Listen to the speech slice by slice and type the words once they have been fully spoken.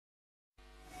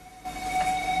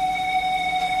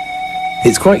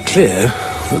It's quite clear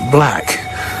that Black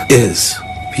is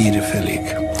paedophilic,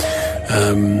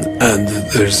 and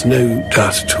there's no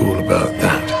doubt at all about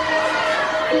that.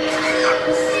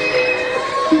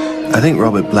 I think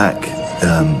Robert Black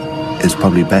is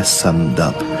probably best summed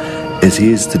up as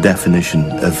he is the definition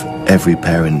of every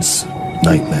parent's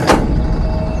nightmare.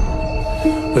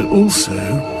 But also,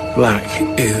 Black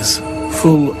is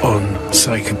full-on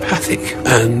psychopathic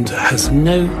and has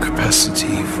no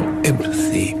capacity for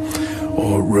empathy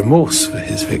or remorse for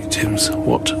his victims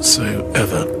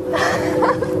whatsoever.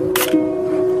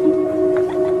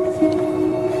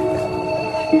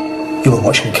 You were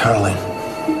watching Caroline.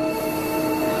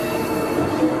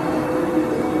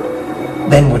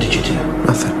 Then what did you do?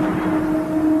 Nothing.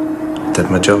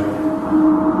 Did my job.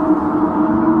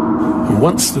 And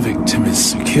once the victim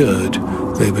is secured,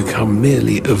 they become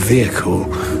merely a vehicle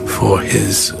for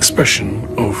his expression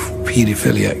of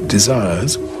paedophiliac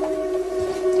desires.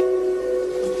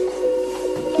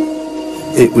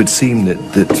 It would seem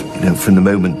that from the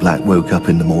moment Black woke up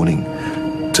in the morning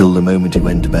till the moment he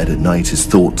went to bed at night, his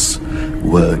thoughts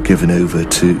were given over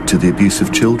to the abuse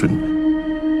of children.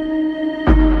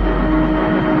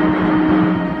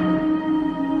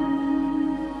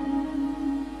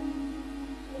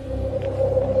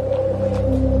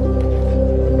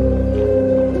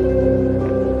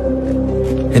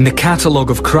 In the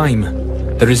catalogue of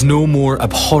crime, there is no more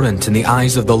abhorrent in the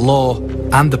eyes of the law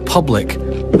and the public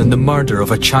than the murder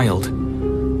of a child.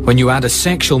 When you add a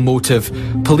sexual motive,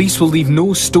 police will leave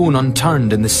no stone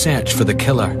unturned in the search for the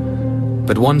killer.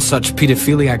 But one such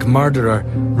paedophiliac murderer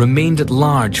remained at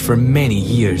large for many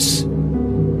years.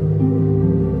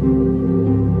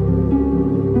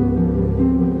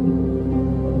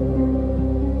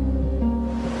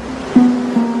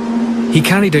 He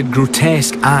carried out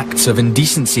grotesque acts of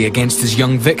indecency against his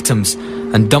young victims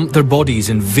and dumped their bodies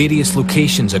in various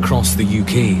locations across the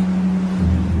UK.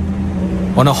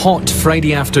 On a hot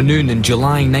Friday afternoon in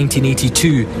July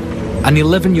 1982, an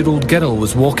 11-year-old girl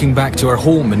was walking back to her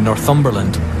home in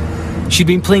Northumberland. She'd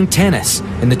been playing tennis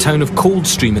in the town of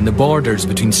Coldstream in the borders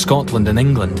between Scotland and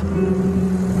England.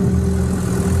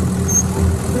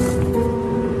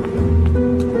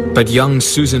 But young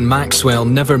Susan Maxwell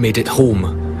never made it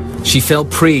home. She fell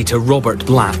prey to Robert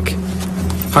Black.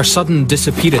 Her sudden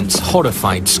disappearance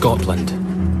horrified Scotland.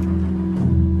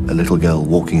 A little girl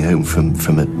walking home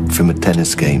from a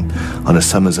tennis game on a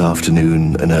summer's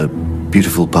afternoon in a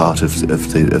beautiful part of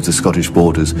the Scottish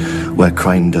borders where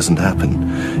crime doesn't happen.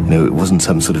 It wasn't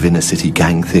some sort of inner city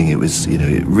gang thing. It was,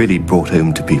 it really brought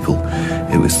home to people.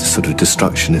 It was the sort of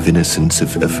destruction of innocence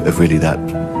of really that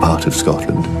part of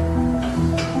Scotland.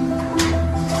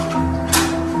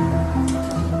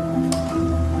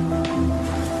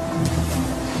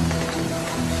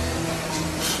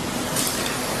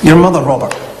 Your mother,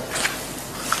 Robert.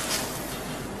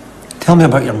 Tell me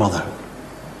about your mother.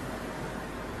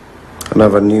 I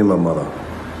never knew my mother.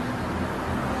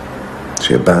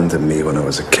 She abandoned me when I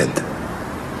was a kid.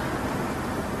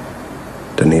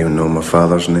 Didn't even know my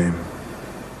father's name.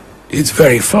 It's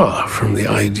very far from the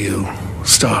ideal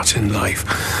start in life,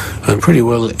 and pretty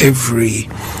well every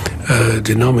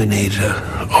denominator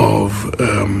of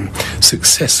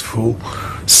successful,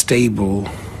 stable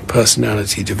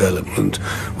personality development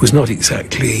was not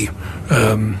exactly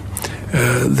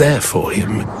there for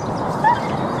him.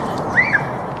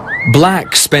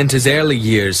 Black spent his early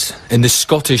years in the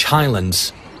Scottish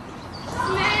Highlands.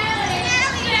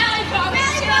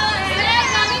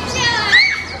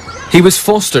 He was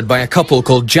fostered by a couple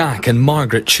called Jack and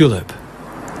Margaret Tulip.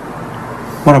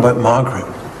 What about Margaret,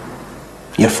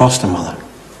 your foster mother?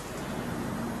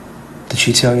 Did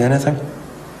she tell you anything?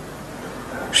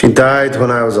 She died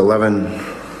when I was 11.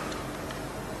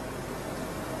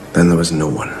 Then there was no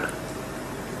one.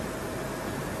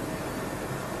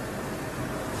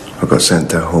 I got sent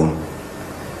to a home.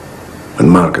 When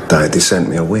Margaret died, they sent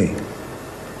me away.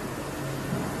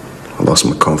 I lost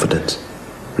my confidence,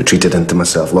 retreated into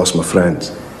myself, lost my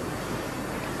friends,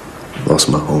 lost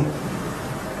my home.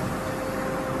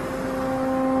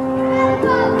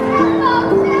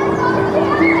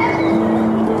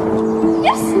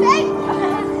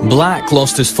 Black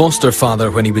lost his foster father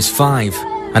when he was 5,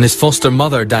 and his foster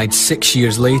mother died 6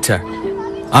 years later.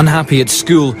 Unhappy at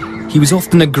school, he was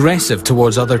often aggressive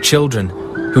towards other children,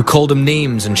 who called him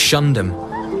names and shunned him.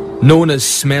 Known as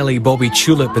Smelly Bobby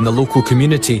Tulip in the local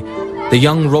community, the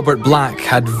young Robert Black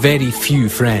had very few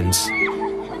friends.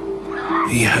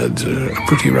 He had a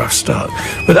pretty rough start,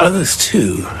 but others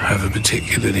too have a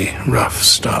particularly rough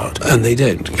start, and they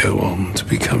don't go on to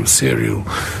become serial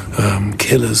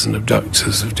killers and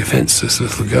abductors of defenseless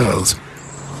little girls.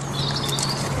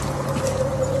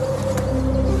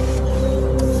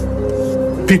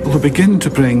 people who begin to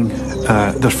bring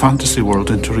their fantasy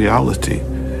world into reality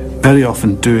very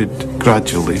often do it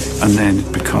gradually, and then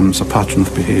it becomes a pattern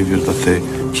of behaviour that they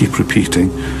keep repeating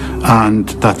and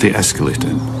that they escalate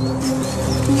in.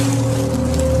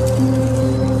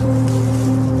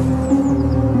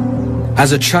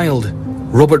 As a child,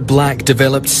 Robert Black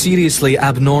developed seriously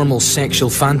abnormal sexual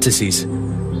fantasies.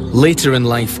 Later in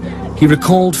life, he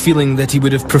recalled feeling that he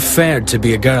would have preferred to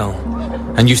be a girl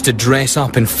and used to dress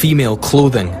up in female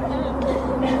clothing.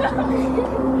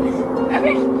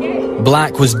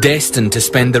 Black was destined to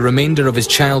spend the remainder of his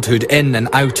childhood in and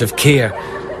out of care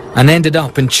and ended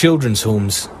up in children's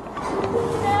homes.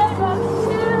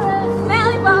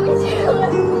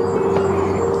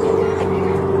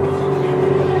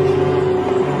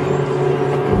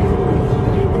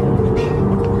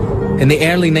 In the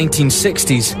early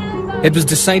 1960s, it was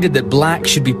decided that Black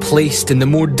should be placed in the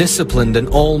more disciplined and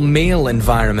all-male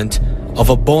environment of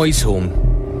a boys' home.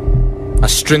 A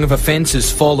string of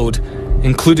offences followed,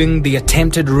 including the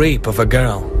attempted rape of a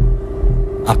girl.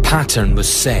 A pattern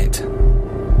was set.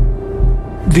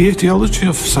 The etiology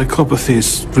of psychopathy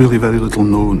is really very little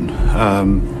known.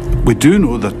 We do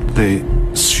know that they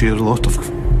share a lot of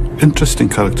interesting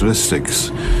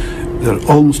characteristics. They're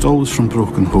almost always from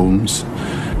broken homes.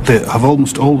 They have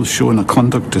almost always shown a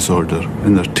conduct disorder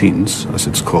in their teens, as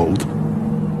it's called.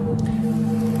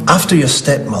 After your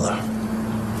stepmother,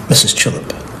 Mrs.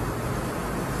 Chillip,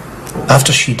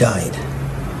 after she died,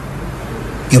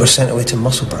 you were sent away to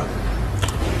Musselburgh.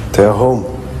 To her home.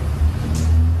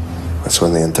 That's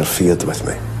when they interfered with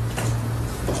me.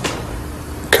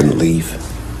 Couldn't leave.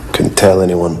 Couldn't tell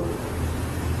anyone.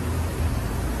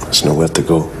 There's nowhere to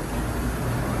go.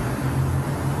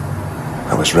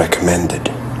 I was recommended.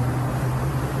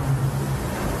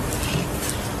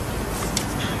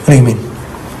 What do you mean?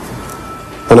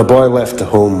 When a boy left the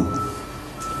home,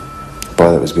 a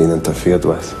boy that was being interfered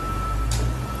with,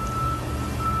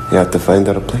 he had to find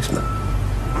a replacement.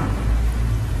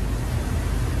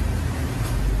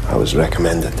 I was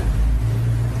recommended.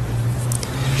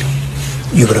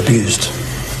 You were abused.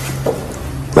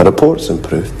 My reports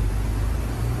improved.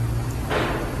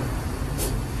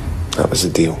 That was the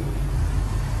deal.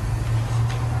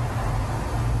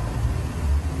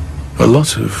 A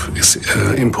lot of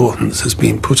importance has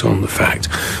been put on the fact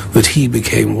that he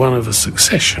became one of a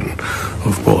succession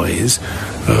of boys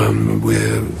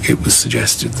where it was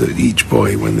suggested that each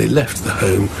boy, when they left the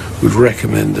home, would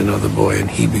recommend another boy, and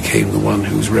he became the one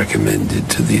who was recommended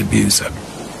to the abuser.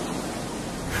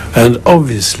 And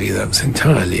obviously that was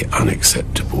entirely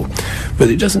unacceptable, but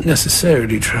it doesn't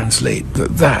necessarily translate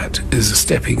that that is a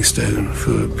stepping stone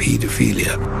for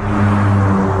paedophilia.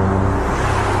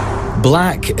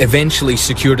 Black eventually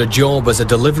secured a job as a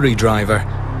delivery driver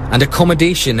and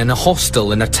accommodation in a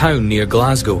hostel in a town near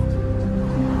Glasgow.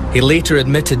 He later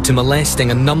admitted to molesting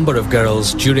a number of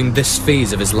girls during this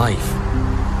phase of his life.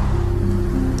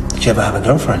 Did you ever have a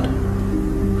girlfriend?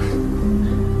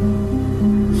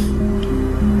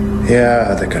 Yeah,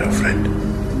 I had a girlfriend.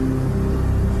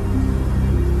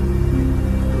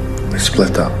 We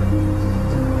split up.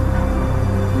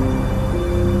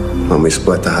 When we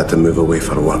split, I had to move away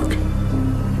for work.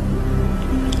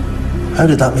 How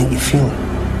did that make you feel?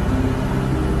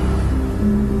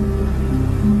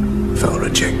 Felt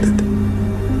rejected.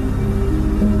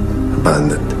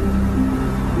 Abandoned.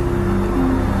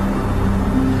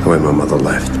 The way my mother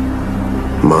left.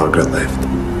 Margaret left.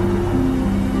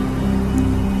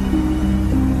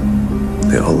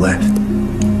 They all left.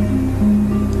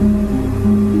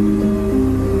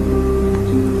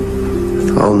 I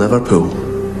thought I'll never pull.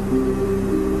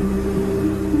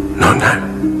 Not now.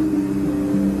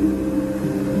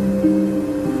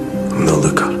 I'm no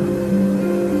looker.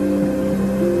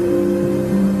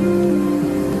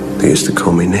 They used to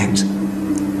call me names.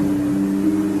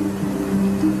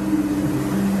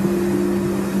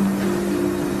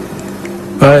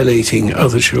 Violating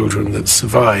other children that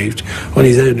survived, on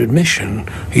his own admission,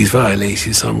 he's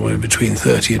violated somewhere between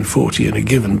 30 and 40 in a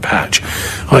given patch.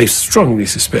 I strongly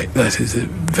suspect that is a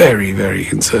very, very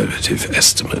conservative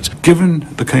estimate. Given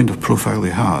the kind of profile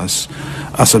he has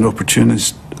as an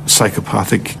opportunist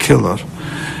psychopathic killer,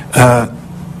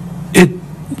 it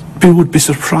would be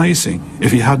surprising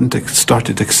if he hadn't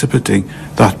started exhibiting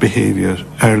that behaviour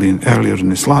earlier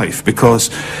in his life, because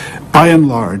by and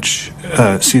large,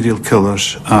 serial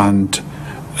killers and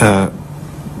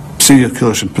serial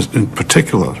killers in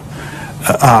particular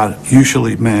are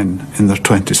usually men in their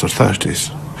 20s or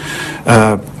 30s.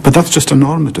 But that's just a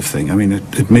normative thing. I mean,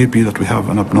 it may be that we have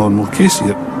an abnormal case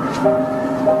here.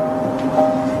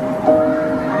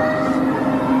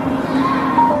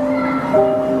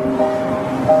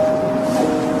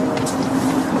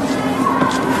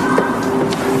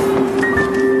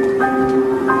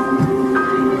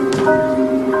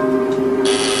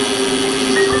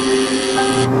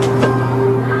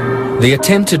 The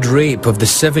attempted rape of the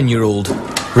 7-year-old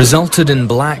resulted in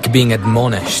Black being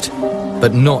admonished,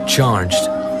 but not charged.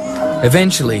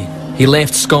 Eventually, he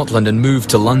left Scotland and moved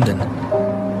to London.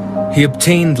 He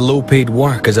obtained low-paid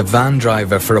work as a van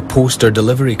driver for a poster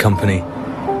delivery company.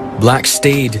 Black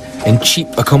stayed in cheap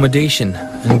accommodation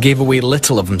and gave away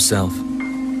little of himself.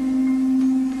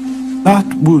 That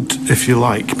would, if you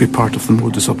like, be part of the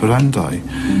modus operandi.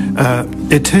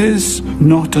 It is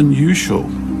not unusual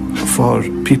for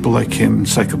people like him,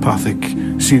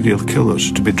 psychopathic serial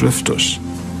killers, to be drifters.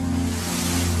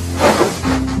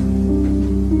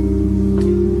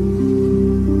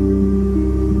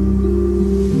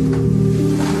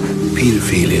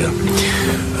 Paedophilia,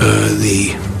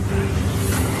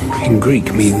 in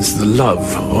Greek means the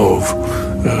love of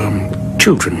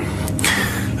children.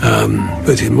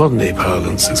 But in modern day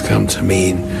parlance has come to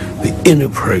mean the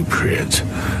inappropriate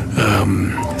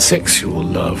sexual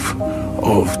love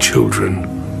of children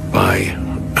by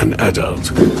an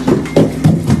adult.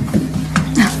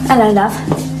 Oh, hello, love.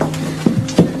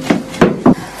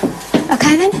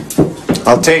 Okay then?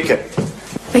 I'll take it.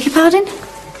 Beg your pardon?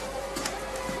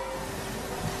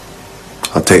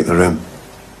 I'll take the room.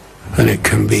 And it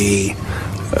can be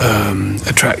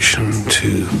attraction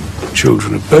to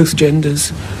children of both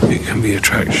genders. It can be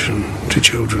attraction to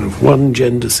children of one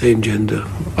gender, same gender,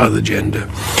 other gender.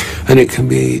 And it can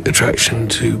be attraction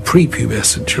to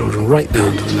prepubescent children right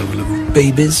down to the level of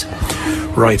babies,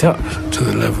 right up to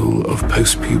the level of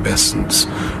post-pubescence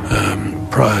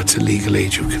prior to legal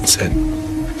age of consent.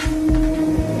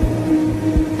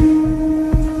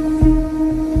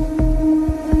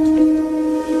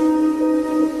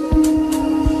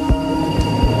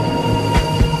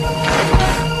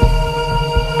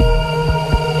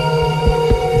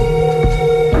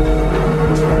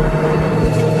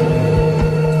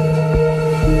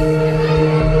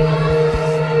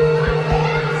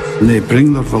 They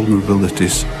bring their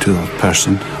vulnerabilities to that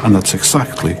person, and that's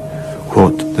exactly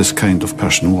what this kind of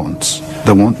person wants.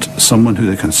 They want someone who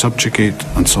they can subjugate,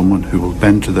 and someone who will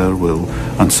bend to their will,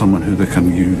 and someone who they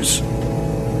can use.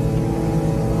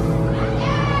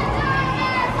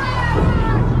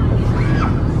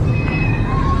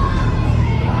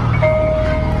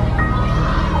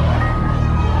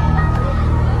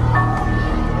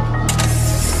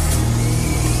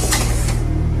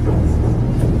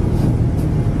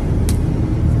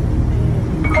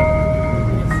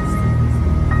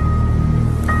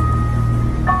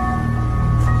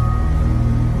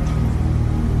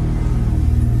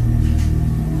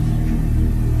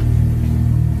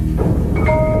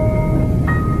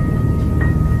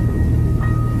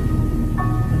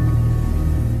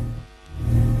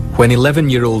 When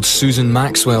 11-year-old Susan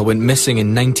Maxwell went missing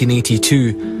in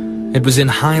 1982, it was in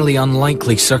highly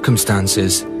unlikely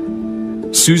circumstances.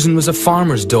 Susan was a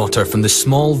farmer's daughter from the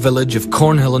small village of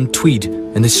Cornhill-on-Tweed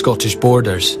in the Scottish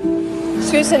borders.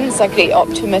 Susan's a great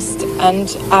optimist,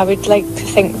 and I would like to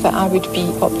think that I would be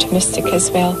optimistic as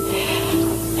well.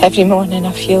 Every morning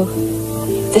I feel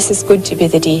this is going to be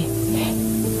the day.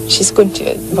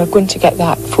 We're going to get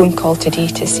that phone call today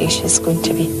to say she's going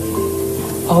to be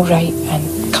all right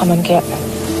and come and get her.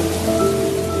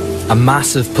 A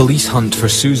massive police hunt for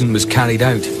Susan was carried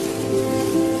out.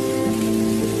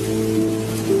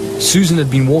 Susan had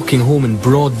been walking home in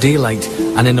broad daylight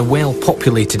and in a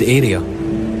well-populated area.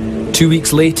 2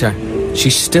 weeks later, she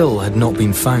still had not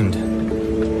been found.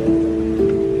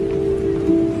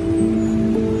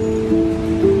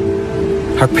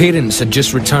 Her parents had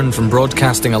just returned from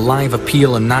broadcasting a live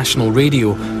appeal on national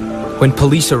radio when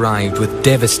police arrived with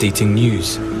devastating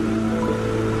news.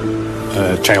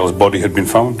 A child's body had been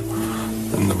found,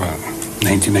 and they were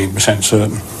 99%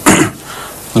 certain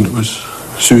that it was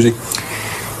Susie.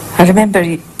 I remember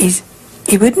he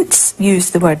wouldn't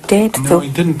use the word dead, No, though. he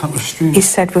didn't. That was strange. He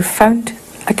said, "We've found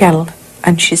a girl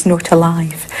and she's not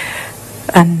alive."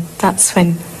 And that's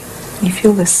when you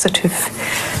feel this sort of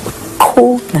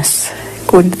coldness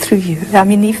going through you. I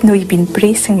mean, even though you've been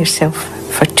bracing yourself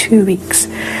for 2 weeks,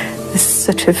 this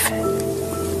sort of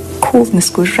coldness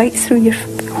goes right through your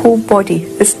whole body.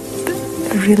 It's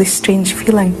a really strange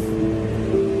feeling.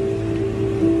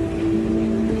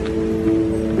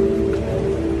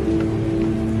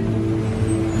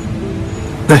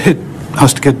 The hit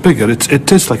has to get bigger.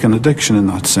 It is like an addiction in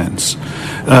that sense.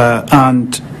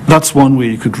 And that's one way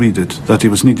you could read it, that he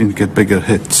was needing to get bigger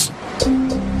hits.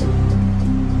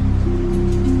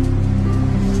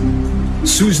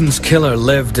 Susan's killer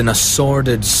lived in a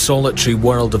sordid, solitary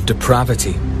world of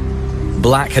depravity.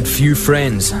 Black had few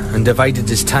friends and divided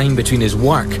his time between his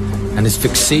work and his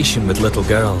fixation with little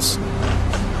girls.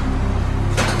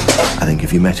 I think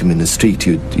if you met him in the street,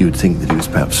 you'd think that he was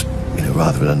perhaps, you know,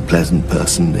 rather an unpleasant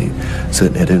person.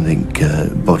 Certainly, I don't think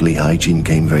bodily hygiene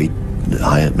came very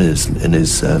high up in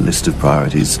his list of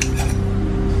priorities.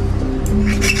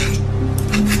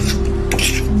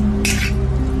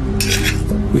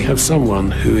 We have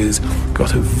someone who has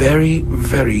got a very,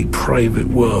 very private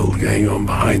world going on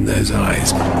behind those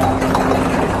eyes.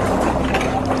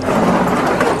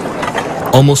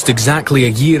 Almost exactly a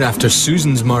year after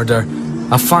Susan's murder,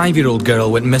 a 5-year-old girl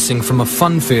went missing from a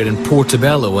fun fair in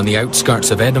Portobello on the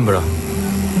outskirts of Edinburgh.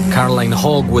 Caroline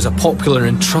Hogg was a popular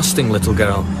and trusting little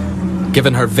girl.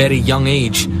 Given her very young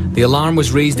age, the alarm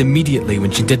was raised immediately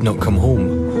when she did not come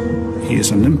home. He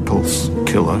is an impulse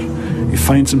killer. He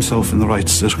finds himself in the right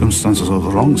circumstances or the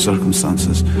wrong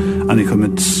circumstances, and he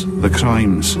commits the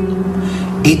crimes.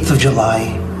 8th of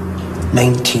July,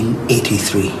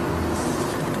 1983.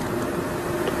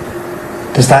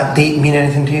 Does that date mean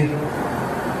anything to you?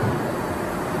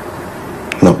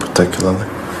 Not particularly.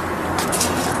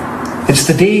 It's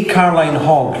the day Caroline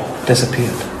Hogg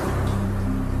disappeared.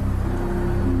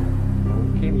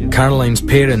 Caroline's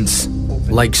parents,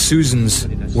 like Susan's,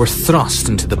 were thrust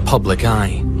into the public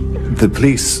eye. The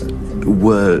police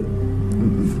were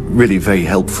really very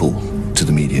helpful to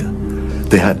the media.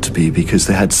 They had to be, because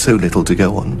they had so little to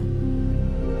go on.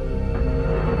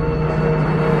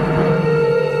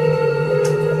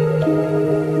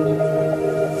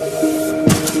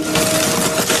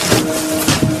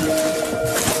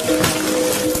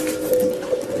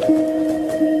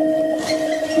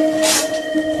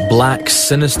 Black's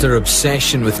sinister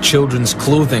obsession with children's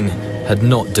clothing had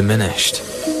not diminished.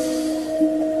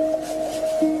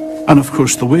 And of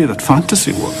course, the way that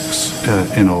fantasy works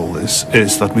in all this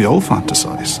is that we all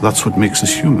fantasize. That's what makes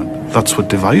us human. That's what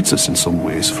divides us in some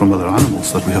ways from other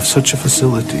animals, that we have such a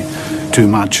facility to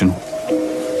imagine.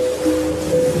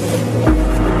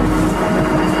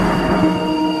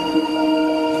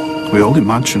 We all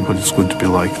imagine what it's going to be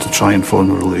like to try and form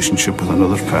a relationship with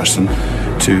another person,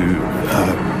 to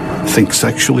think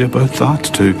sexually about that,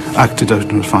 to act it out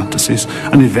in our fantasies,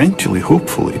 and eventually,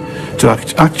 hopefully, to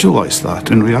actualize that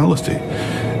in reality.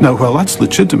 Now, while that's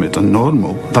legitimate and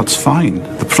normal, that's fine.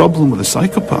 The problem with a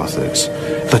psychopath is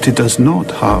that he does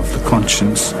not have the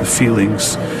conscience, the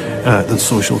feelings, the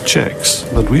social checks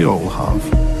that we all have.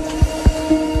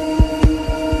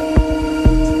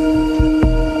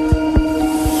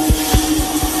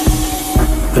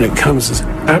 And it comes as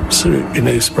absolutely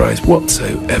no surprise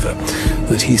whatsoever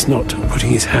that he's not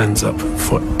putting his hands up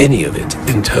for any of it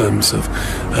in terms of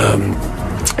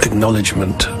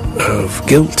acknowledgement of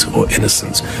guilt or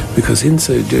innocence, because in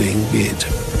so doing, be it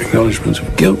acknowledgement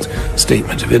of guilt,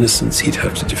 statement of innocence, he'd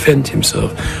have to defend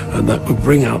himself, and that would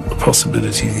bring out the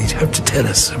possibility that he'd have to tell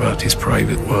us about his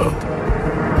private world.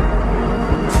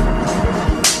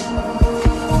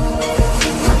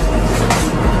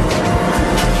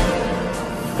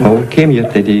 Well, we came here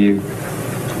today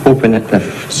hoping that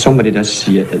if somebody does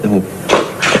see it, that they'll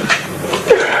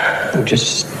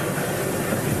just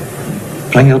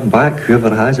bring her back, whoever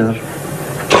has her.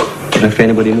 And if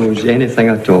anybody knows anything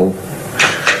at all,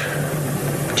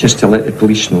 just to let the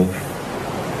police know.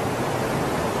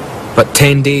 But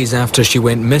 10 days after she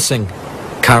went missing,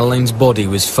 Caroline's body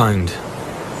was found.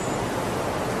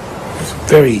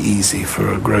 Very easy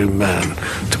for a grown man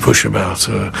to push about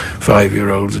a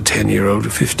 5-year-old, a 10-year-old, a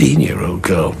 15-year-old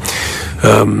girl.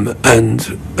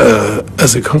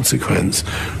 As a consequence,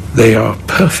 they are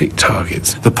perfect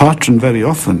targets. The pattern very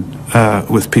often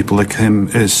with people like him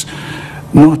is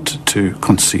not to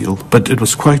conceal, but it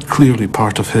was quite clearly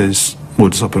part of his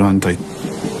modus operandi.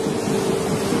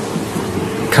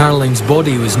 Caroline's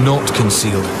body was not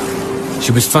concealed.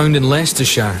 She was found in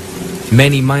Leicestershire,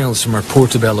 many miles from her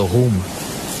Portobello home.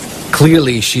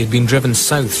 Clearly, she had been driven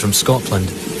south from Scotland.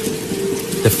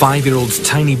 The 5-year-old's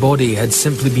tiny body had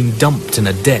simply been dumped in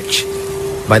a ditch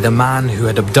by the man who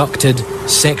had abducted,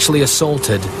 sexually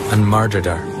assaulted, and murdered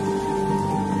her.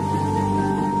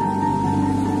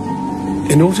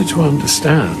 In order to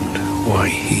understand why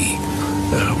he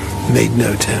made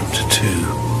no attempt to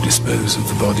dispose of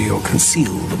the body, or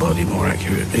conceal the body more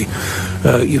accurately,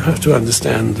 you have to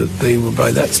understand that they were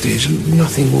by that stage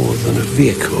nothing more than a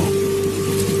vehicle.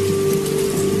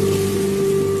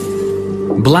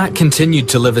 Black continued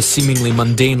to live a seemingly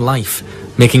mundane life,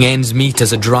 making ends meet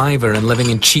as a driver and living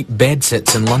in cheap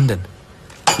bedsits in London.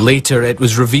 Later, it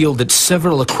was revealed that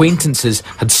several acquaintances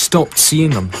had stopped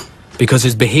seeing him because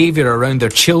his behaviour around their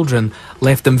children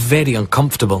left them very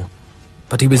uncomfortable.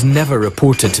 But he was never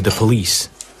reported to the police.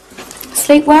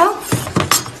 Sleep well?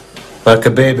 Like a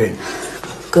baby.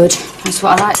 Good. That's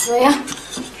what I like to hear.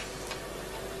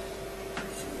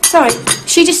 Sorry, is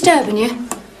she disturbing you?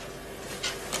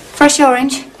 Fresh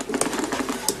orange?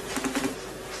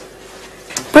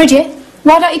 Bridget,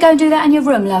 why don't you go and do that in your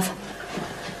room, love?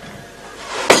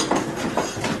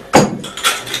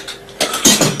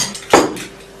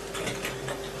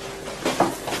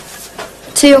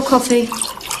 Tea or coffee?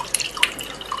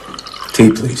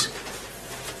 Tea, please.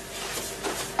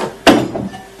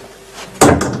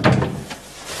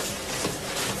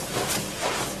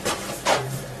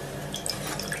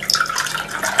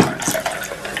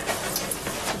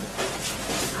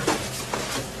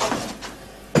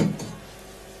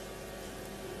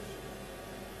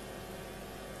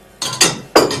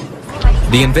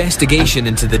 The investigation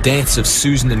into the deaths of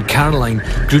Susan and Caroline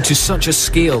grew to such a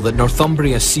scale that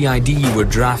Northumbria CID were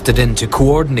drafted in to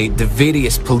coordinate the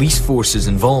various police forces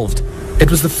involved.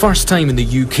 It was the first time in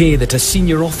the UK that a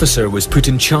senior officer was put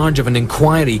in charge of an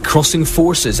inquiry crossing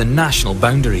forces and national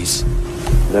boundaries.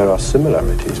 There are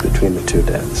similarities between the two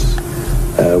deaths,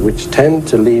 which tend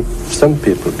to lead some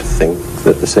people to think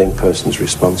that the same person's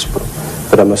responsible.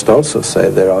 But I must also say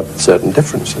there are certain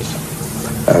differences,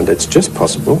 and it's just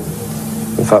possible,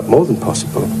 in fact more than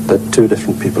possible, that two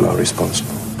different people are responsible.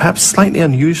 Perhaps slightly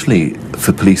unusually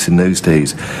for police in those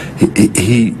days,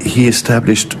 he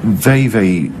established very,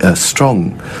 very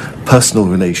strong personal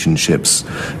relationships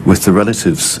with the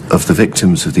relatives of the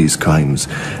victims of these crimes,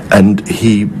 and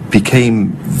he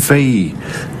became very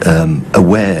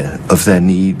aware of their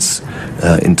needs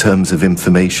in terms of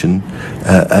information,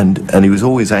 and he was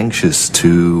always anxious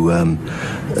to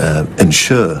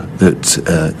ensure that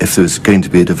if there was going to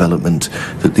be a development,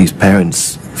 that these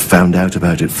parents found out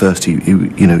about it first. He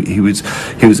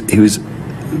was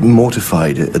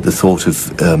mortified at the thought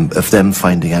of them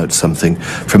finding out something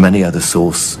from any other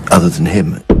source other than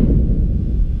him.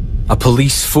 A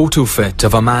police photo fit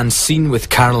of a man seen with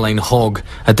Caroline Hogg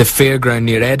at the fairground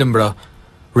near Edinburgh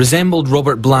resembled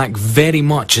Robert Black very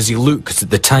much as he looked at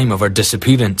the time of her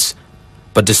disappearance.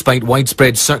 But despite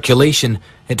widespread circulation,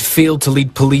 it failed to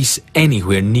lead police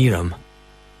anywhere near him.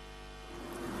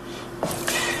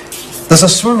 There's a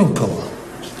swimming pool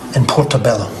in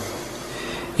Portobello.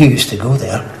 You used to go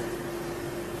there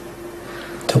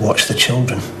to watch the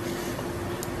children.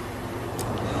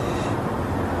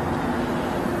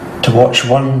 To watch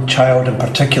one child in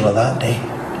particular that day.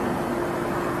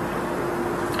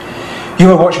 You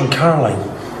were watching Caroline.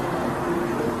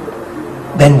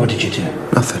 Then what did you do?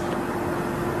 Nothing.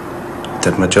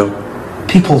 Did my job.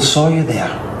 People saw you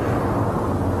there,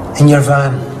 in your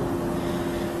van,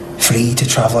 free to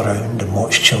travel around and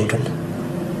watch children.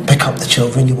 Pick up the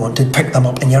children you wanted, pick them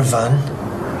up in your van.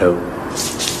 No.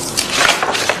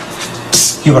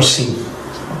 You were seen.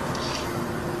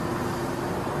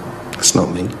 It's not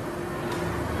me.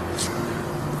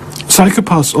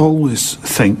 Psychopaths always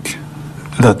think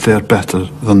that they're better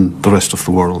than the rest of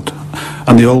the world,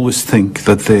 and they always think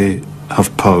that they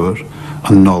have power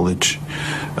and knowledge,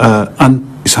 and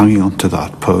he's hanging on to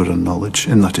that power and knowledge,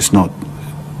 in that he's not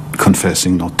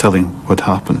confessing, not telling what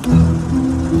happened.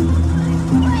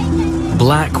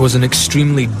 Black was an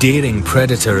extremely daring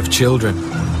predator of children,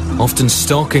 often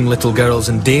stalking little girls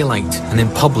in daylight and in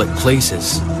public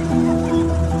places.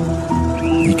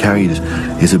 He carried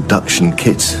his abduction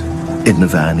kit in the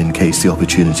van in case the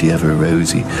opportunity ever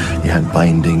arose. He had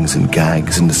bindings and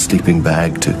gags and a sleeping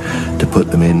bag to put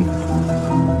them in.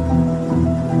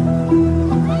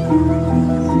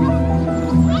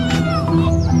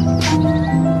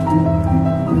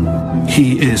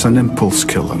 He is an impulse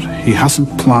killer. He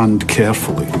hasn't planned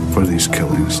carefully for these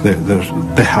killings. They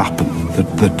happen.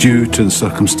 They're due to the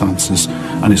circumstances,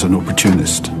 and he's an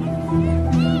opportunist.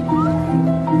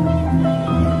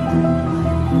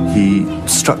 He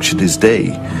structured his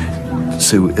day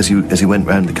so as he went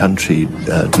around the country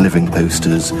delivering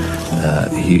posters,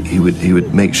 he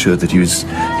would make sure that he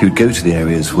would go to the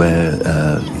areas where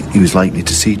he was likely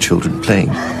to see children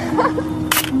playing.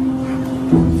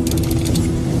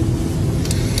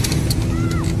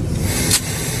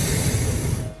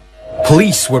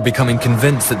 Police were becoming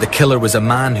convinced that the killer was a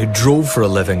man who drove for a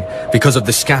living because of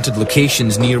the scattered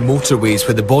locations near motorways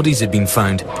where the bodies had been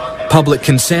found. Public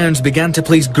concerns began to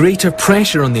place greater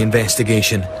pressure on the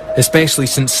investigation, especially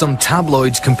since some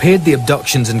tabloids compared the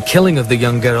abductions and killing of the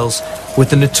young girls with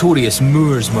the notorious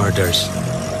Moors murders.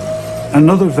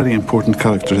 Another very important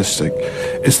characteristic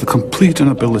is the complete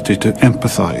inability to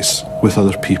empathise with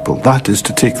other people. That is,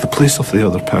 to take the place of the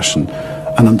other person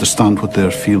and understand what they're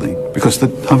feeling, because they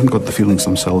haven't got the feelings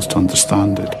themselves to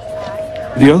understand it.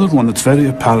 The other one that's very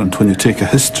apparent when you take a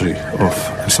history of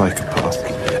a psychopath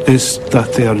is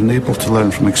that they are unable to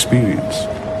learn from experience.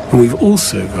 And we've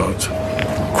also got,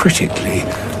 critically,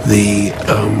 the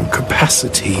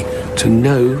capacity to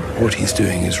know what he's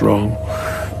doing is wrong,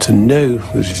 to know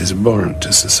that it is abhorrent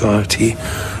to society,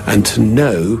 and to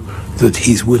know that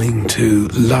he's willing to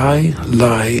lie,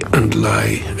 lie, and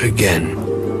lie again.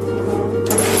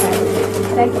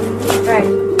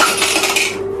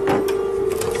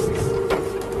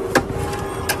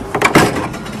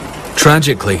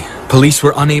 Tragically, police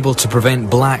were unable to prevent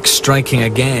Black striking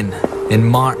again in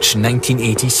March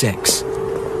 1986.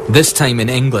 This time in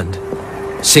England.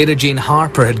 Sarah Jane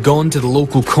Harper had gone to the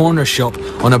local corner shop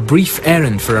on a brief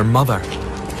errand for her mother.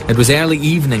 It was early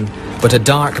evening, but a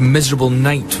dark, miserable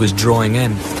night was drawing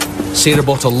in. Sarah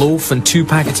bought a loaf and 2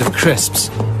 packets of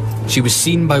crisps. She was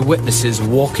seen by witnesses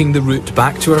walking the route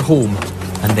back to her home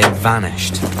and then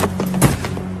vanished.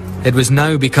 It was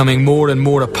now becoming more and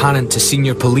more apparent to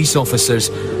senior police officers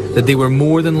that they were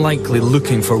more than likely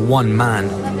looking for one man.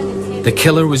 The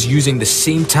killer was using the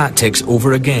same tactics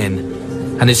over again,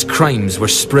 and his crimes were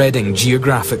spreading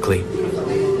geographically.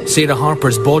 Sarah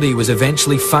Harper's body was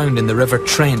eventually found in the River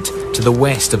Trent to the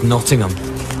west of Nottingham.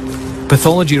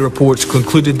 Pathology reports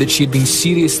concluded that she had been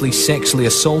seriously sexually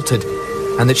assaulted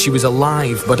and that she was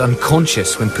alive but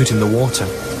unconscious when put in the water.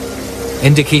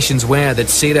 Indications were that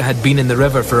Sarah had been in the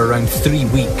river for around 3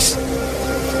 weeks.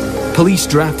 Police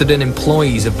drafted in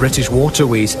employees of British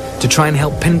Waterways to try and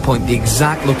help pinpoint the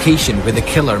exact location where the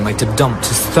killer might have dumped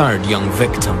his 3rd young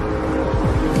victim.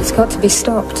 He's got to be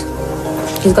stopped.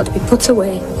 He's got to be put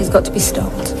away. He's got to be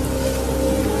stopped.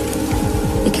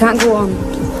 He can't go on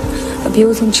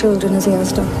abusing children as he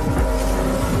has done.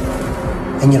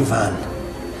 In your van.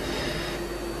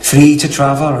 Free to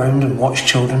travel around and watch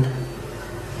children.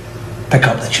 Pick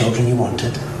up the children you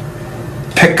wanted.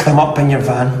 Pick them up in your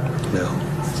van. No.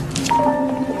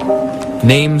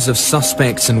 Names of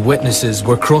suspects and witnesses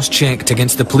were cross-checked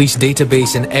against the police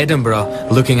database in Edinburgh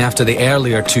looking after the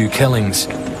earlier 2 killings.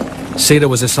 Sarah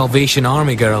was a Salvation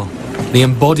Army girl, the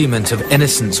embodiment of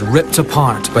innocence ripped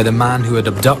apart by the man who had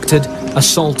abducted,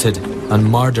 assaulted and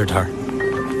murdered her.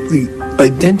 The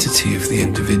identity of the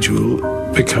individual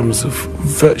becomes of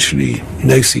virtually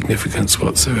no significance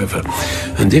whatsoever.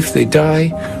 And if they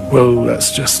die, well,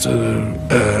 that's just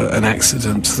an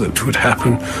accident that would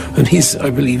happen. And he's, I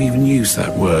believe, even used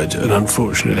that word, an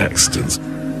unfortunate accident.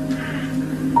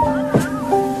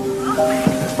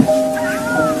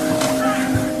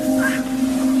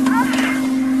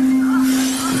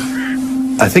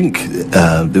 I think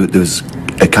there was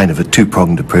a kind of a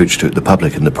 2-pronged approach to it, the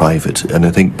public and the private. And I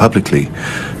think publicly,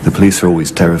 the police are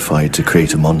always terrified to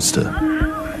create a monster.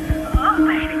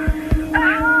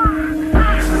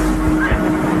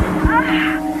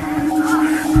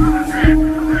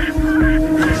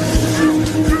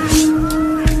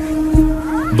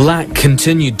 Black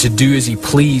continued to do as he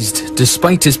pleased.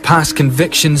 Despite his past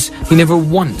convictions, he never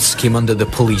once came under the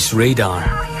police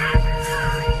radar.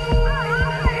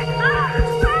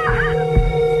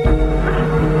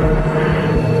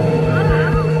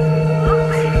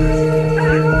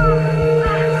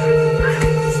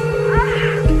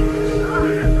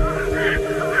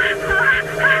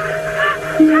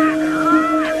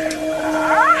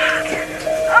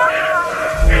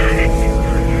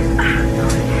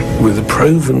 With a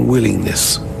proven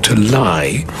willingness to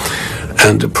lie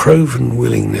and a proven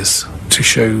willingness to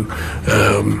show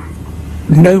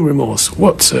no remorse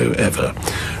whatsoever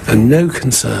and no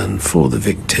concern for the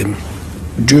victim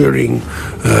during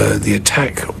the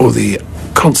attack or the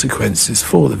consequences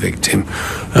for the victim,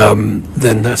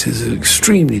 then that is an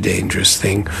extremely dangerous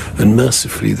thing, and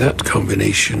mercifully that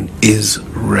combination is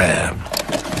rare.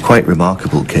 Quite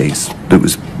remarkable case that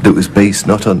was based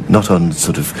not on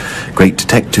sort of great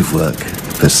detective work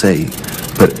per se,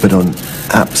 but on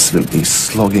absolutely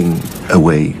slogging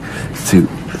away through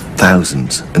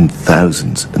thousands and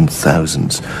thousands and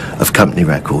thousands of company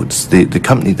records. The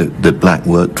company that Black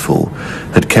worked for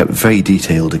had kept very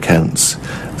detailed accounts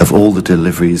of all the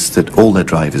deliveries that all their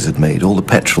drivers had made, all the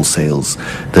petrol sales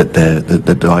that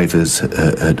the drivers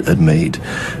had made,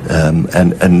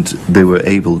 and they were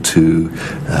able to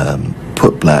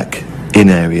put Black in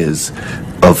areas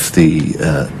of the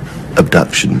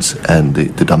abductions and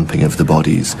the dumping of the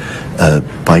bodies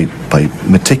by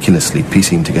meticulously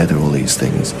piecing together all these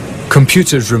things.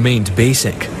 Computers remained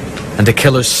basic, and the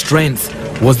killer's strength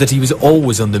was that he was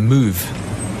always on the move.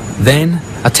 Then,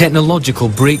 a technological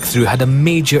breakthrough had a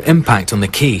major impact on the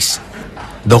case.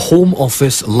 The Home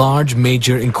Office Large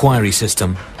Major Inquiry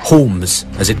System, HOMES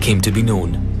as it came to be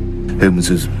known. Holmes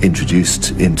was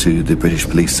introduced into the British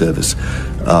Police Service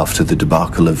after the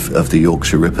debacle of the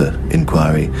Yorkshire Ripper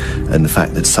inquiry, and the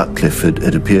fact that Sutcliffe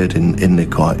had appeared in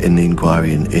the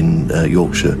inquiry in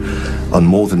Yorkshire on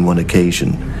more than one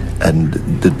occasion and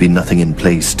there'd been nothing in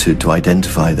place to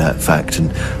identify that fact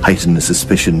and heighten the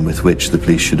suspicion with which the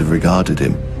police should have regarded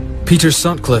him. Peter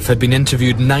Sutcliffe had been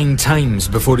interviewed 9 times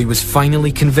before he was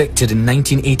finally convicted in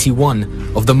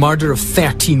 1981 of the murder of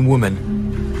 13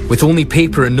 women. With only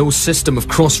paper and no system of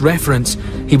cross-reference,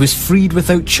 he was freed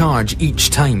without charge each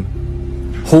time.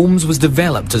 Holmes was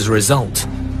developed as a result.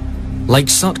 Like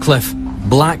Sutcliffe,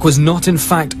 Black was not in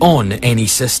fact on any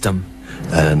system.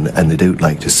 And they don't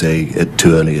like to say at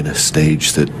too early in a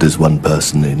stage that there's one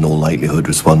person in all likelihood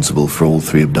responsible for all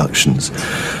 3 abductions.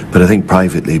 But I think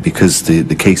privately, because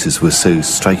the cases were so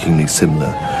strikingly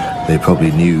similar, they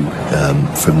probably knew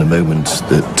from the moment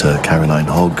that Caroline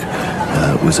Hogg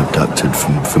was abducted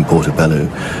from Portobello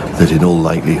that in all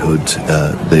likelihood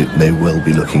they may well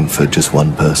be looking for just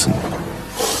one person.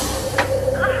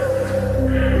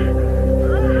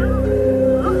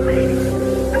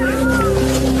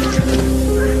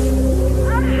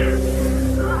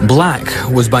 Black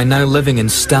was by now living in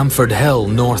Stamford Hill,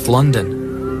 North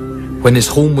London. When his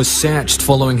home was searched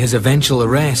following his eventual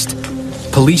arrest,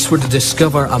 police were to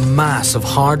discover a mass of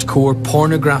hardcore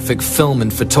pornographic film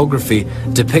and photography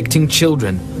depicting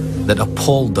children that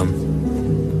appalled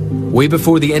them. Way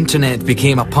before the internet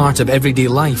became a part of everyday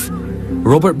life,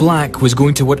 Robert Black was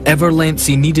going to whatever lengths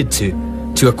he needed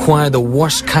to acquire the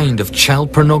worst kind of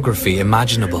child pornography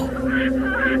imaginable.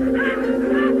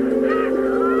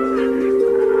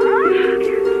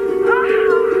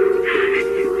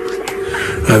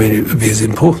 I mean, it would be as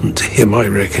important to him, I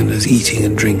reckon, as eating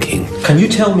and drinking. Can you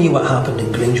tell me what happened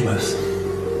in Grangemouth?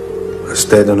 I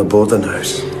stayed in a boarding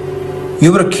house.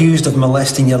 You were accused of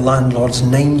molesting your landlord's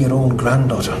 9-year-old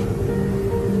granddaughter.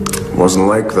 It wasn't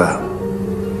like that.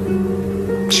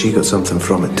 She got something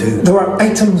from it too. There were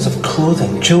items of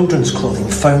clothing, children's clothing,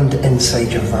 found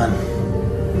inside your van.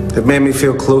 It made me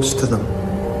feel close to them.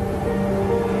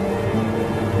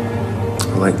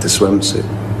 I liked the swimsuit.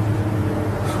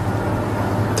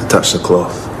 Touch the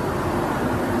cloth.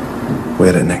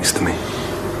 Wear it next to me.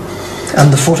 And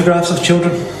the photographs of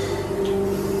children?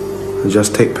 I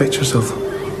just take pictures of them.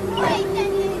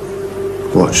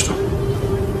 Watch them.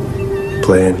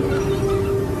 Playing.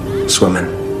 Swimming.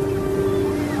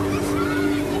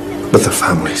 With their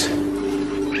families.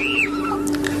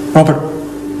 Robert,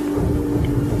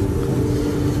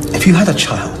 if you had a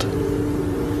child,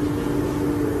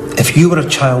 if you were a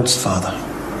child's father,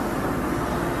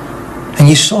 and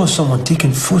you saw someone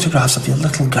taking photographs of your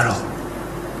little girl,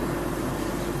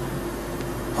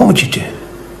 what would you do?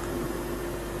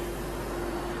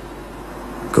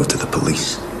 Go to the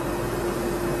police.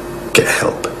 Get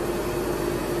help.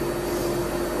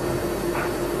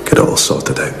 Get it all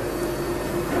sorted out.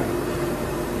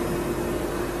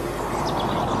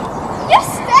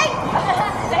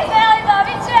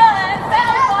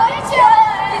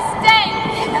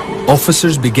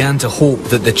 Officers began to hope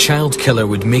that the child killer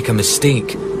would make a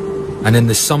mistake, and in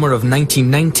the summer of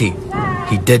 1990,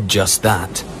 he did just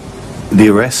that. The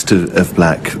arrest of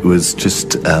Black was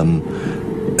just a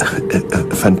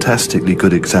fantastically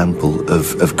good example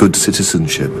of good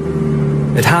citizenship.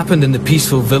 It happened in the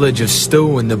peaceful village of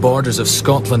Stowe in the borders of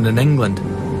Scotland and England.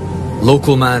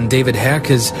 Local man David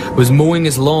Herkes was mowing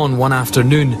his lawn one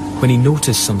afternoon when he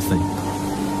noticed something.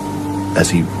 As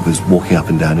he was walking up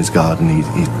and down his garden,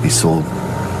 he saw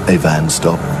a van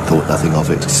stop, thought nothing of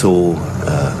it. He saw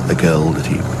a girl that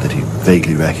he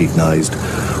vaguely recognised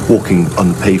walking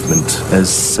on the pavement.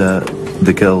 As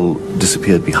the girl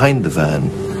disappeared behind the van,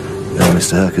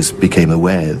 Mr. Herkes became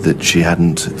aware that she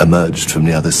hadn't emerged from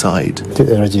the other side. I took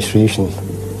the registration.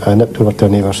 I nipped over to a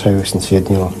neighbour's house and said,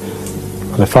 you know,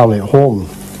 the family at home.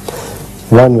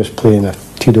 One was playing a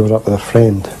two-door up with a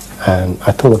friend, and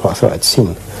I told her what I thought I'd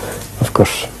seen. Of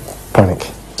course, panic.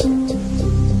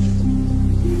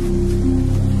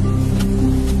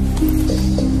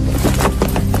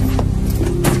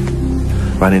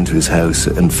 Ran into his house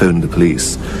and phoned the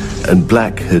police. And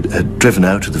Black had driven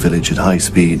out of the village at high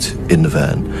speed in the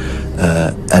van,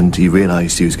 and he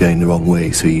realised he was going the wrong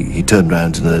way, so he turned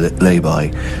round in a lay-by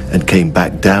and came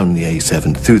back down the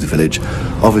A7 through the village,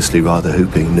 obviously rather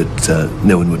hoping that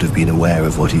no one would have been aware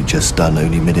of what he'd just done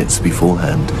only minutes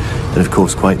beforehand. And of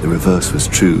course quite the reverse was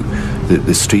true.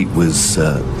 The street was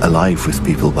alive with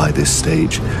people by this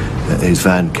stage. His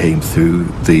van came through,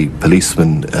 the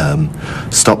policeman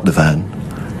stopped the van,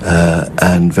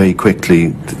 and very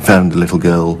quickly found the little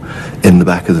girl in the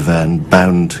back of the van,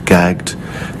 bound, gagged,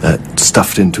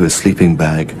 stuffed into a sleeping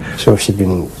bag. So she'd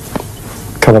been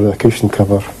covered with a cushion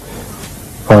cover,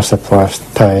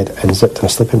 elastoplast, tied and zipped in a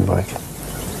sleeping bag.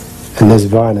 In this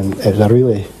van, and it was a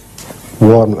really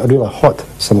warm, a really hot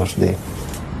summer's day.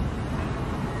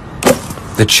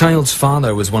 The child's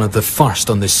father was one of the first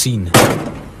on the scene.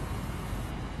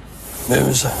 It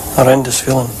was a horrendous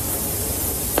feeling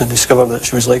to discover that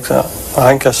she was like that. I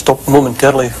think I stopped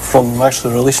momentarily from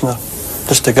actually releasing her,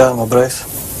 just to get my breath.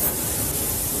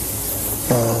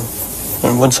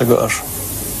 And once I got her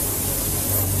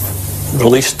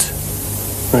released,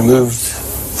 removed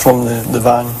from the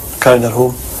van, carried her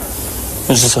home,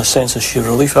 there was just a sense of sheer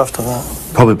relief after that.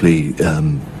 Probably,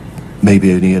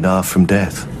 maybe only an hour from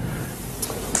death.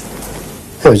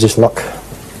 It was just luck.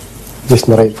 Just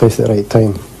in the right place at the right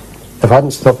time. If I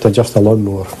hadn't stopped at just a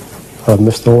lawnmower, I'd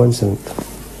missed the whole incident.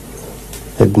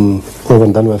 It'd been over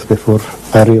and done with before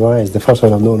I realised. The first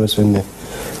one I've known is when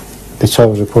the child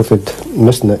was reported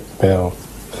missing it, well,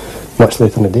 much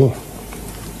later in the day.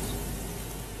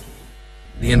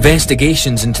 The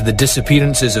investigations into the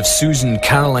disappearances of Susan,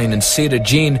 Caroline and Sarah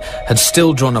Jane had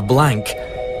still drawn a blank,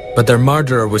 but their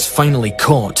murderer was finally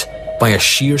caught by a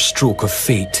sheer stroke of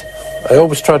fate. I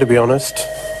always try to be honest,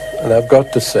 and I've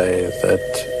got to say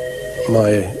that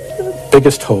my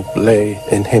biggest hope lay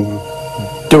in him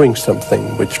doing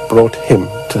something which brought him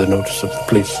to the notice of the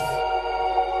police.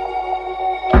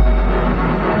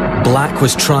 Black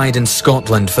was tried in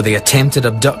Scotland for the attempted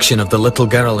abduction of the little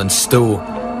girl in Stowe.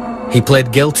 He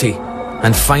pled guilty,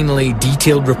 and finally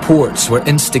detailed reports were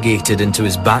instigated into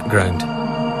his background.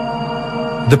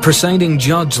 The presiding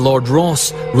judge, Lord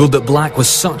Ross, ruled that Black was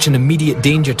such an immediate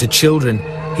danger to children,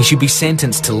 he should be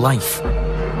sentenced to life.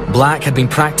 Black had been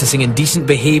practicing indecent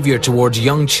behaviour towards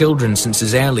young children since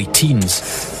his early teens.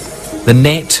 The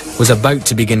net was about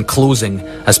to begin closing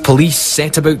as police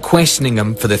set about questioning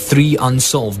him for the 3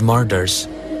 unsolved murders.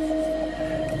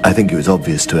 I think it was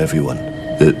obvious to everyone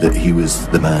that he was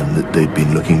the man that they'd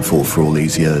been looking for all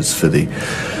these years for the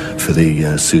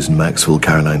Susan Maxwell,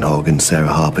 Caroline Hogg and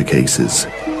Sarah Harper cases.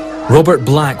 Robert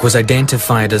Black was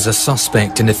identified as a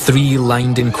suspect in the 3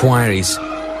 lined inquiries,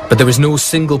 but there was no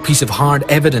single piece of hard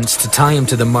evidence to tie him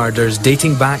to the murders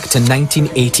dating back to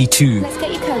 1982. Let's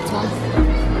get your coat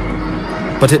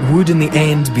on. But it would in the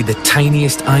end be the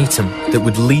tiniest item that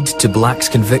would lead to Black's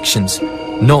convictions,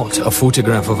 not a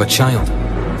photograph of a child.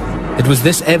 It was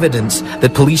this evidence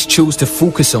that police chose to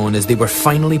focus on as they were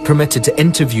finally permitted to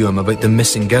interview him about the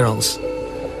missing girls.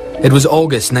 It was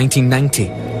August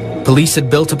 1990. Police had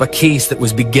built up a case that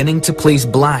was beginning to place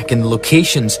Black in the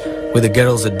locations where the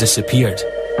girls had disappeared.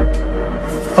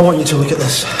 I want you to look at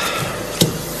this.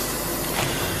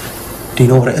 Do you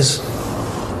know what it is?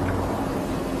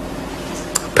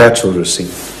 A petrol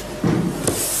receipt.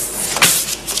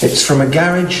 It's from a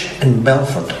garage in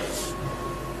Belford.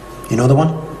 You know the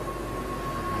one?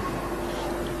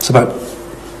 It's about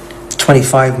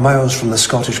 25 miles from the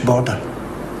Scottish border.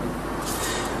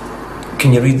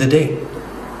 Can you read the date?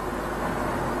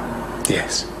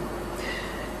 Yes.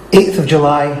 8th of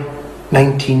July,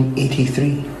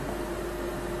 1983.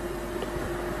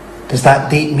 Does that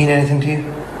date mean anything to you?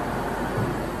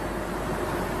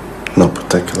 Not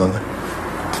particularly.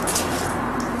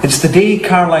 It's the day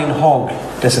Caroline Hogg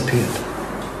disappeared.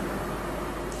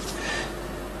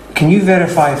 Can you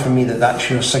verify for me that that's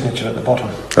your signature at the bottom?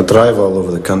 I drive all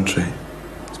over the country.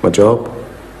 It's my job,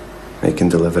 making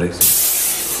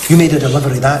deliveries. You made a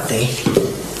delivery that day.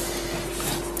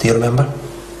 Do you remember?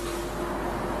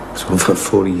 It's over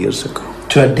 4 years ago.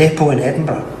 To a depot in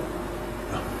Edinburgh.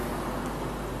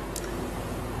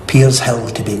 Piers Hill,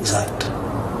 to be exact.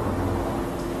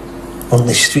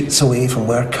 Only streets away from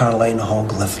where Caroline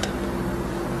Hogg lived.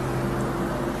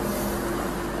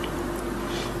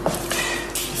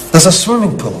 There's a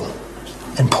swimming pool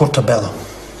in Portobello.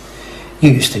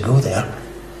 You used to go there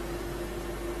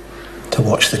to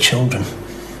watch the children.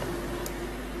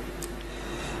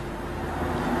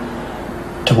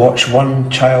 To watch one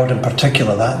child in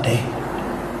particular that day.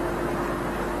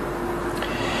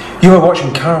 You were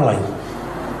watching Caroline.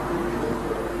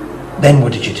 Then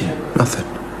what did you do? Nothing.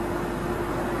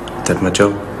 Did my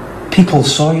job. People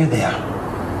saw you there.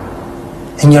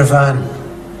 In your van.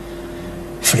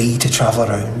 Free to travel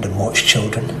around and watch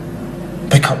children.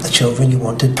 Pick up the children you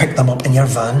wanted, pick them up in your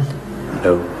van.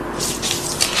 No.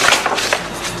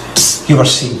 You were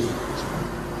seen.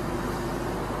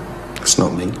 It's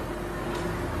not me.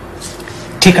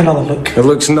 Take another look. It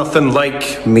looks nothing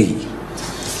like me.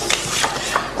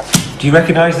 Do you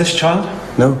recognise this child?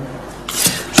 No.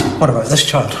 What about this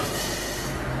child?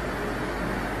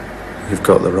 You've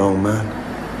got the wrong man.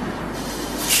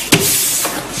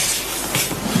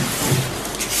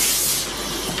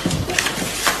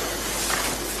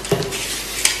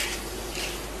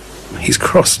 He's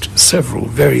crossed several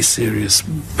very serious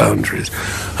boundaries,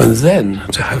 and then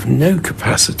to have no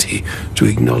capacity to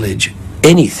acknowledge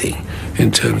anything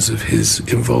in terms of his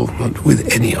involvement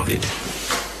with any of it.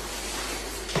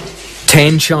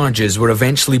 10 charges were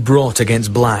eventually brought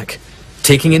against Black,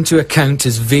 taking into account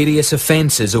his various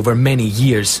offences over many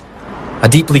years. A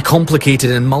deeply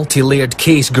complicated and multi-layered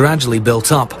case gradually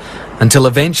built up, until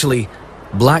eventually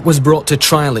Black was brought to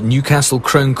trial at Newcastle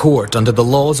Crown Court under the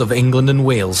laws of England and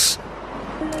Wales.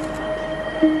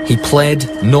 He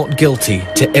pled not guilty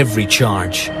to every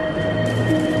charge.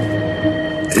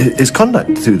 His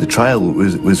conduct through the trial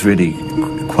was really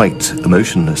quite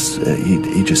emotionless.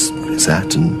 He just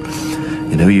sat and,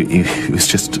 you know, he was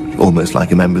just almost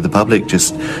like a member of the public,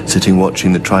 just sitting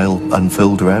watching the trial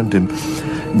unfold around him.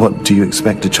 What do you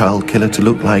expect a child killer to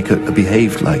look like or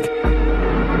behave like?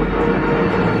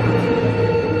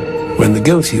 When the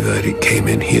guilty verdict came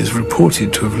in, he is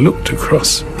reported to have looked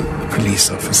across at the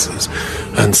police officers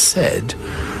and said,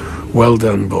 "Well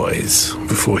done, boys,"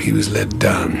 before he was led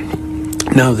down.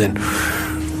 Now then,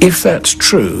 if that's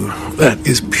true, that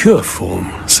is pure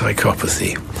form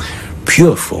psychopathy.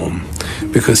 Pure form,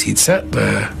 because he'd sat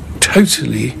there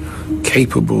totally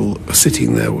capable of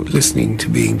sitting there listening to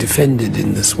being defended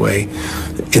in this way,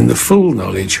 in the full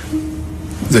knowledge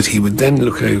that he would then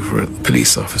look over at the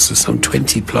police officers, some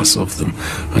 20 plus of them,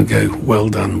 and go, "Well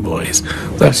done, boys."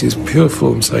 That is pure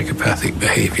form psychopathic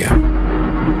behaviour.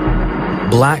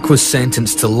 Black was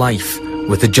sentenced to life,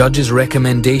 with the judge's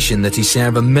recommendation that he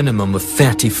serve a minimum of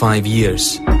 35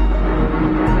 years.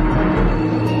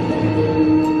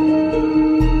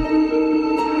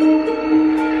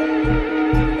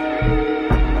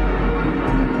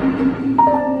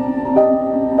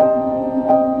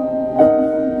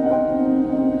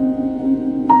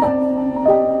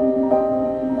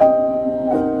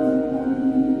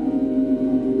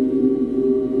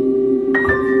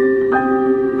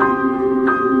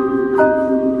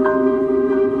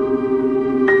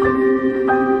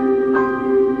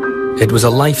 It was a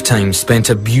lifetime spent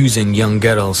abusing young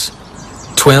girls.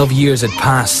 12 years had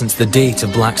passed since the date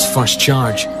of Black's first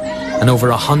charge, and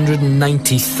over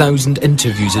 190,000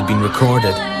 interviews had been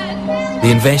recorded. The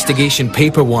investigation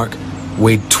paperwork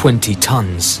weighed 20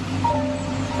 tons.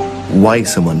 Why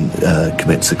someone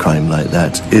commits a crime like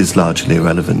that is largely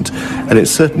irrelevant, and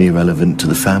it's certainly irrelevant to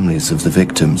the families of the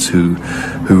victims who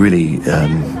really,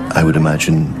 I would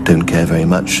imagine, don't care very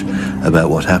much about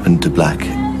what happened to Black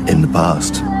in the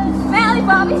past.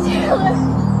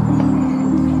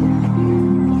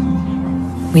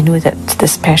 We know that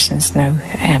this person's now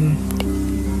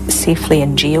safely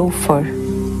in jail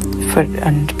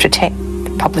and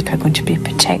the public are going to be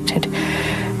protected.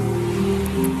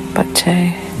 But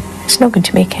it's not going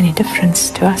to make any difference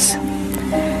to us,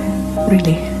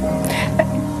 really.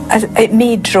 It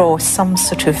may draw some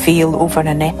sort of veil over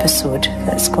an episode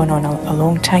that's gone on a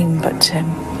long time, but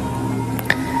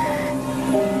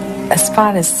as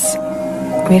far as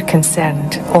we're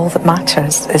concerned, all that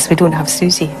matters is we don't have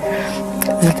Susie.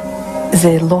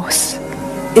 The loss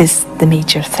is the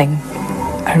major thing.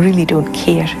 I really don't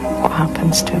care what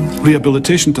happens to him.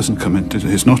 Rehabilitation doesn't come into it.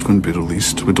 He's not going to be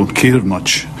released. We don't care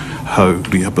much how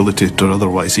rehabilitated or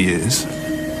otherwise he is.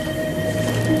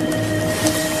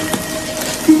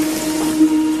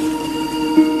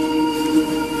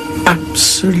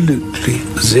 Absolutely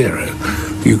zero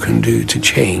you can do to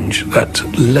change that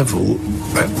level,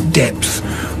 that depth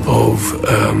of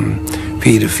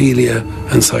paedophilia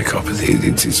and psychopathy.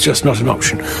 It's just not an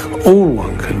option. All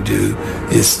one can do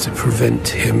is to prevent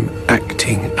him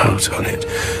acting out on it.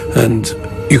 And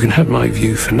you can have my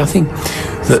view for nothing,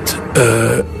 that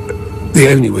the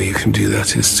only way you can do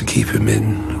that is to keep him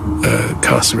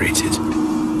incarcerated.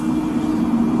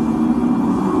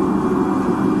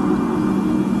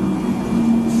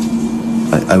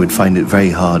 I would find it very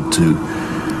hard to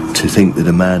think that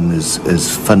a man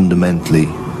as fundamentally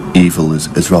evil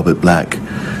as Robert Black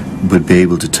would be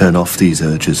able to turn off these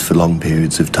urges for long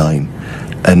periods of time.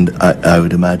 And I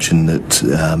would imagine that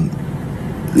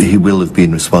he will have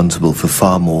been responsible for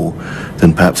far more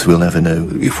than perhaps we'll ever know.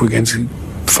 If we're going to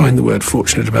find the word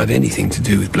fortunate about anything to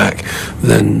do with Black,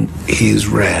 then he is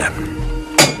rare.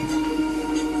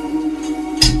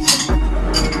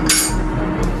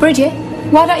 Bridget,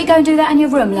 why don't you go and do that in your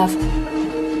room, love?